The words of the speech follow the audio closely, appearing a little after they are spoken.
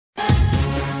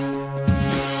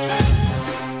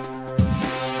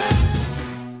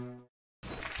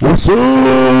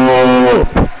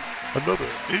What's up? Another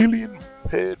alien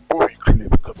head movie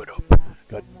clip coming up.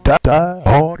 Got Die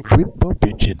Hard with a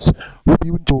Vengeance. Hope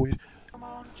you enjoyed.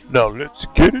 Now let's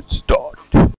get it started.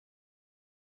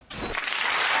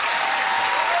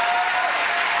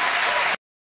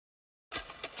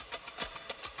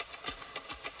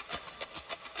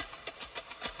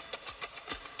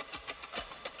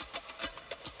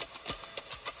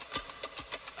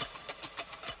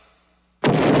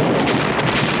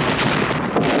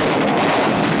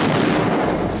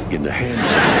 In the hands of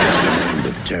the Command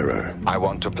of Terror. I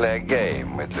want to play a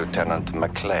game with Lieutenant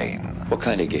McLean. What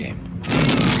kind of game?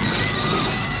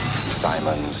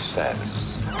 Simon Says.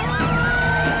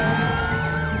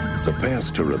 The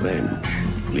path to revenge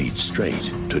leads straight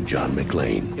to John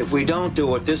McClane. If we don't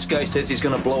do it, this guy says he's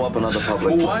gonna blow up another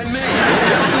public. Well, why me? What's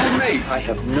got to do with me? I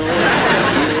have no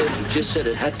idea. He just said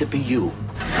it had to be you.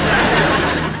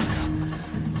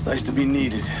 It's nice to be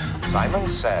needed. Simon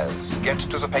Says, get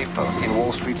to the paper in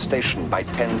Wall Street Station by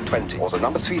 10:20, or the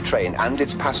number 3 train and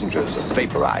its passengers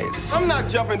vaporize. I'm not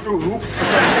jumping through hoops.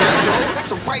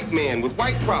 That's a white man with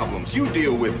white problems. You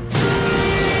deal with it.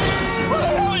 Where the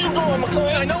hell are you going,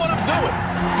 McLean? I know what I'm doing.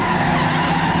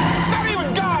 Not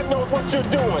even God knows what you're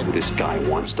doing. This guy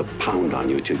wants to pound on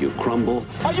you till you crumble.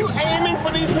 Are you aiming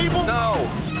for these people? No.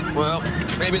 Well,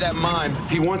 maybe that mime.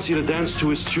 He wants you to dance to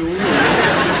his tune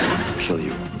and kill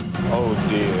you. Oh,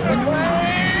 dear.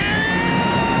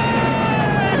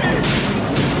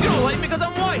 You don't like me because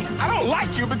I'm white. I don't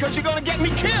like you because you're going to get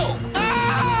me killed.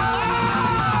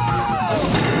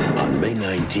 On May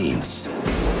 19th.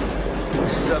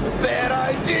 This is a bad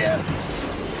idea.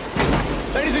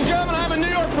 Ladies and gentlemen, I'm a New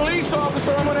York police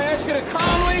officer. I'm going to ask you to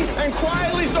calmly and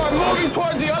quietly start moving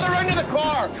towards the other end of the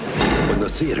car. When the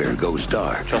theater goes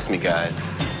dark. Trust me, guys.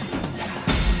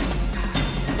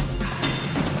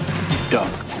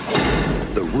 Duck.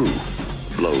 The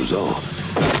roof blows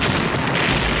off.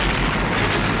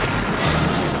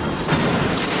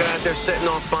 Guy out there setting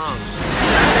off bombs.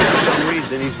 For some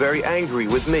reason, he's very angry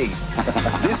with me.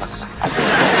 This, as they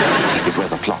say, is where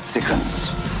the plot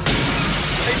thickens.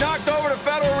 They knocked over the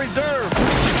Federal Reserve.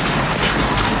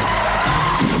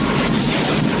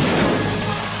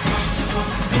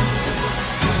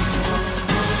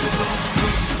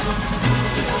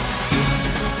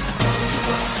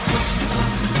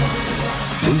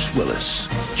 Bruce Willis,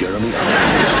 Jeremy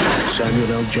Irons,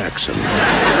 Samuel L. Jackson.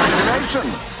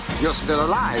 Congratulations! You're still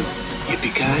alive.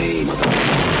 Yippee-ki-yay, mother.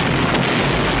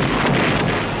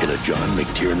 In a John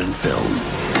McTiernan film,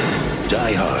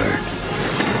 Die Hard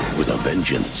with a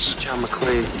Vengeance. John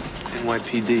McClane,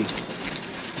 NYPD.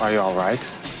 Are you all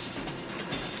right?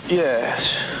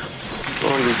 Yes.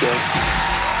 Going to death.